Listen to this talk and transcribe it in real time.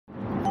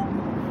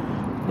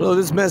Hello,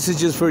 this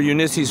message is for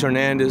Eunice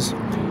Hernandez.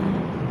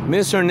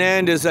 Miss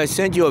Hernandez, I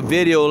sent you a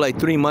video like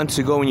 3 months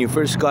ago when you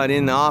first got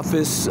in the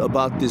office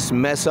about this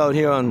mess out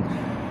here on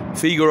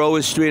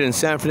Figueroa Street and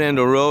San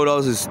Fernando Road.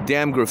 All this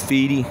damn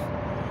graffiti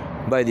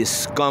by these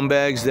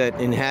scumbags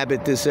that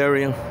inhabit this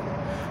area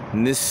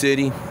in this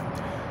city.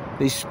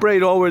 They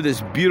sprayed over this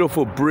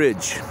beautiful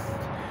bridge.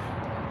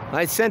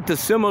 I sent a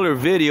similar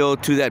video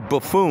to that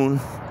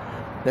buffoon,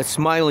 that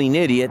smiling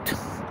idiot,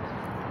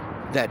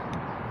 that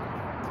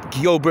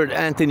Gilbert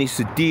Anthony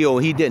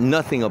Cedillo. He did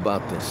nothing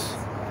about this.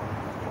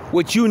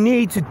 What you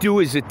need to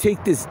do is to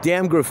take this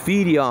damn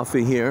graffiti off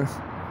of here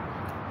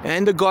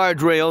and the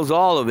guardrails,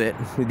 all of it,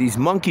 with these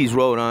monkeys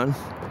wrote on,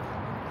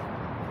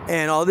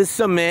 and all this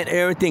cement,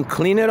 everything,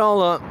 clean it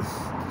all up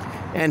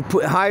and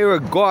hire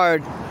a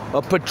guard,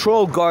 a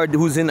patrol guard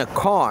who's in a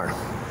car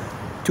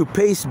to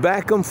pace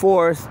back and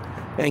forth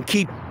and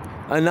keep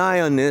an eye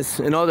on this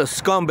and all the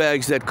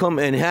scumbags that come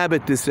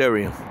inhabit this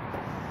area.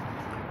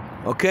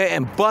 Okay,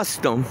 and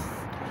bust them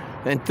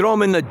and throw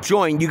them in the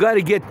joint. You got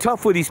to get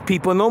tough with these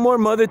people. No more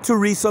Mother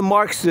Teresa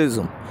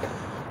Marxism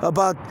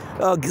about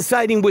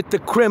siding with the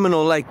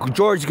criminal like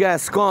George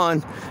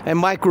Gascon and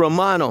Mike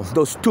Romano,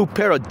 those two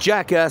pair of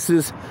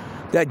jackasses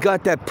that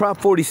got that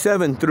Prop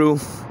 47 through,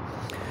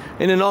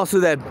 and then also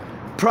that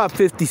Prop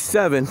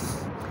 57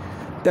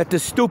 that the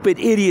stupid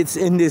idiots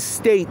in this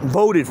state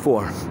voted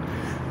for.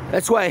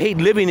 That's why I hate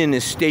living in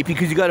this state,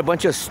 because you got a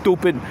bunch of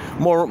stupid,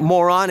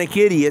 moronic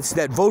idiots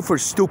that vote for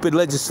stupid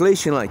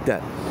legislation like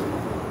that.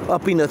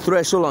 Upping the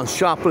threshold on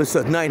shoplifts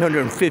at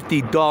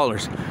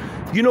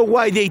 $950. You know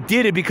why they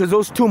did it? Because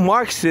those two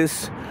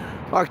Marxists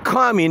are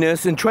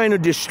communists and trying to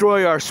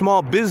destroy our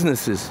small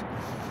businesses.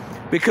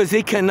 Because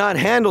they cannot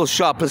handle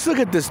shoplifts. Look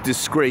at this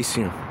disgrace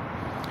here.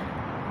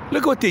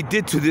 Look what they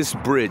did to this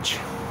bridge.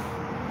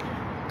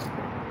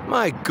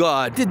 My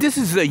God, this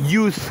is the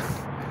youth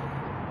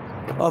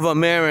of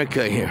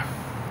America here.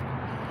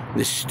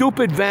 The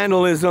stupid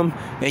vandalism,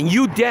 and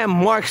you damn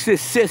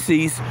Marxist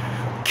sissies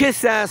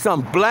kiss ass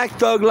on Black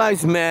Thug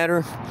Lives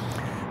Matter,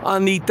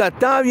 on the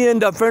Tatavian,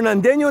 the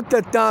Fernandeño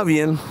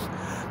Tatavian,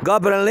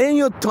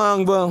 Gabrieleño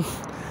Tongva,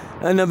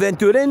 and the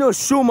Ventureño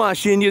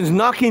Chumash Indians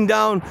knocking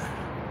down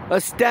a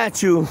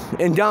statue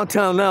in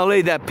downtown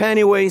LA. That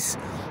pantywaist,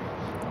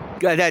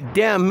 that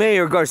damn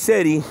Mayor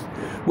Garcetti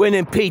went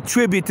and paid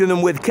tribute to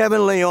them with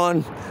Kevin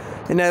Leon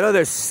and that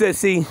other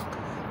sissy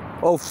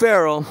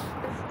O'Farrell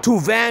to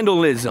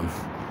vandalism.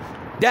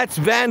 That's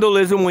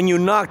vandalism when you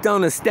knock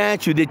down a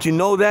statue. Did you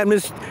know that,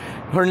 Miss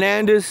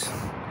Hernandez?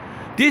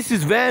 This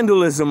is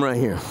vandalism right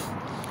here.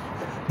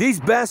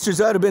 These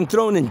bastards ought to have been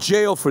thrown in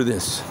jail for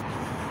this.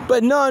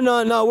 But no,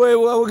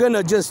 we're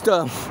gonna just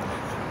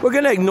we're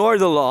gonna ignore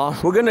the law.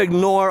 We're gonna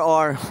ignore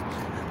our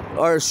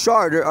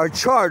charter,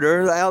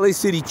 the LA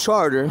City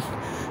Charter,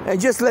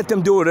 and just let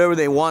them do whatever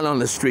they want on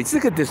the streets.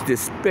 Look at this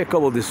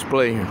despicable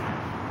display here.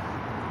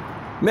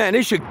 Man,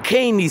 they should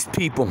cane these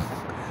people.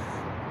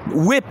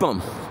 Whip them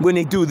when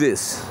they do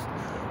this.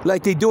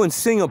 Like they do in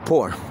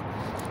Singapore.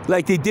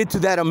 Like they did to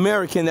that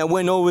American that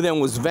went over there and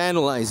was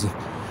vandalizing.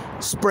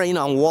 Spraying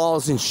on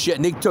walls and shit.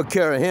 And they took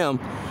care of him.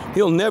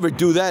 He'll never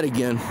do that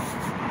again.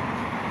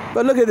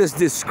 But look at this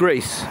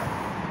disgrace.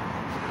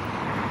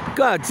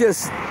 God,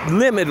 just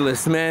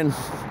limitless, man.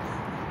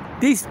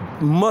 These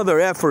mother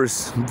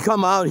effers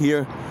come out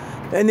here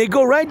and they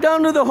go right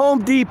down to the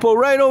Home Depot,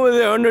 right over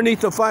there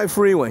underneath the 5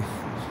 freeway.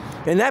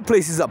 And that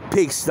place is a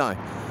pigsty.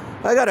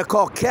 I gotta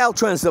call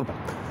Caltrans to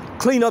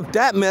clean up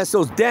that mess.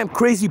 Those damn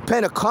crazy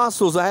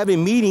Pentecostals are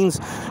having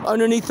meetings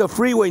underneath the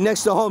freeway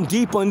next to Home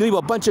Depot and leave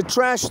a bunch of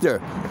trash there.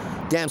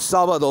 Damn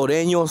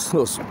Salvadoreños,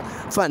 those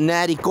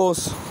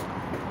fanaticos,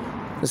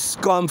 the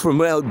scum from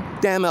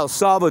damn El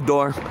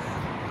Salvador.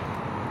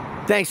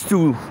 Thanks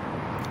to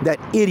that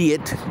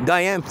idiot,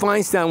 Dianne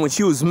Feinstein, when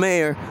she was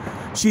mayor,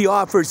 she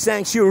offered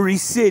sanctuary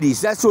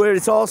cities. That's where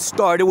it's all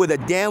started, with a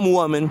damn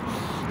woman,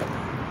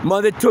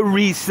 Mother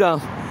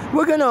Teresa.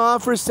 We're going to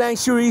offer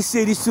sanctuary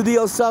cities to the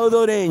El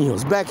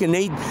Salvadoreños back in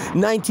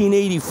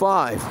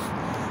 1985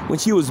 when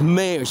she was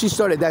mayor. She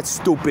started that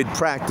stupid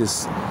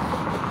practice.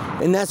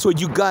 And that's what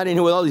you got in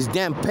here with all these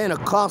damn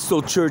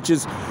Pentecostal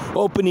churches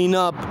opening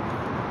up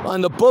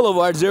on the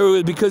boulevards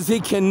everywhere, because they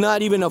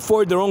cannot even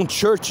afford their own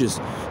churches.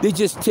 They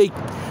just take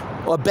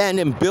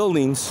abandoned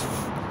buildings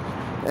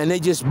and they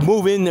just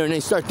move in there and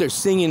they start their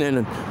singing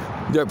and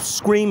they're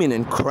screaming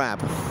and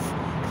crap.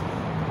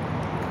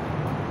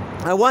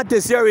 I want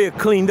this area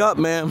cleaned up,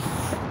 man.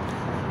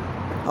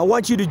 I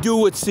want you to do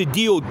what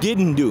Cedillo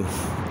didn't do.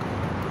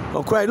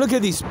 Okay, look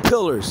at these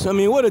pillars. I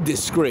mean, what a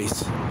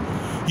disgrace.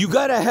 You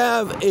gotta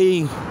have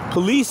a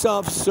police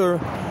officer,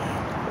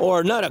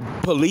 or not a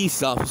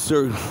police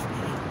officer,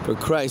 for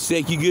Christ's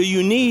sake.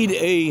 You need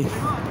a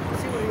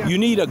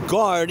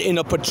guard in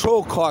a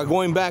patrol car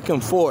going back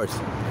and forth.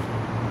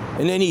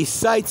 And then he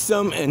cites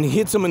them and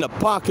hits them in the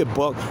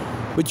pocketbook.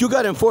 But you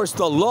gotta enforce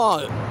the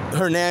law,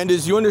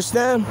 Hernandez, you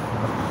understand?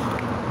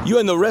 You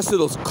and the rest of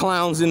those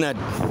clowns in that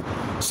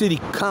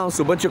city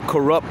council, a bunch of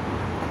corrupt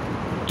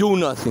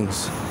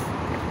do-nothings.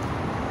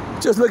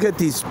 Just look at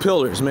these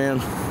pillars,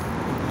 man.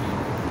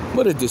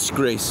 What a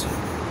disgrace.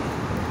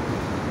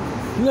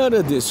 What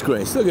a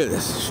disgrace. Look at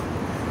this.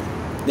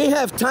 They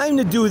have time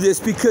to do this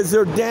because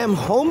they're damn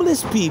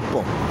homeless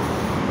people.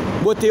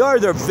 What they are,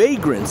 they're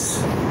vagrants.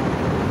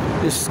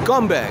 They're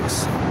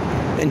scumbags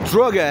and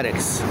drug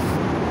addicts.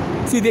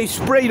 See, they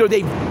sprayed or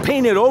they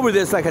painted over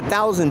this like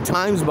 1,000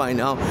 times by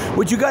now.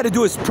 What you got to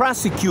do is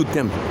prosecute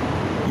them,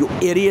 you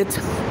idiot.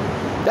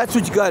 That's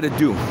what you got to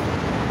do.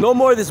 No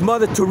more of this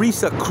Mother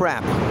Teresa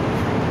crap.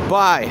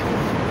 Bye.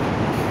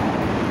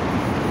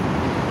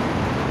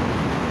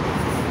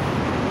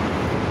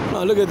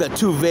 Oh, look at the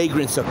two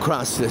vagrants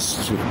across the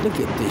street. Look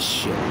at this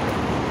shit.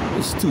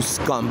 These two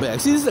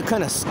scumbags. See, this is the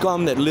kind of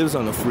scum that lives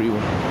on the freeway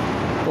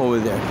over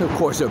there. Of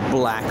course, they're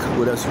black,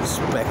 with us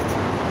respect.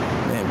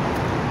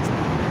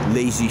 Man,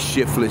 lazy,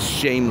 shiftless,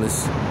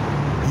 shameless,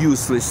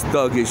 useless,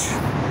 thuggish,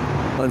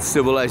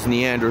 uncivilized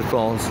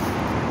Neanderthals.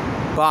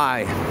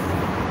 Bye.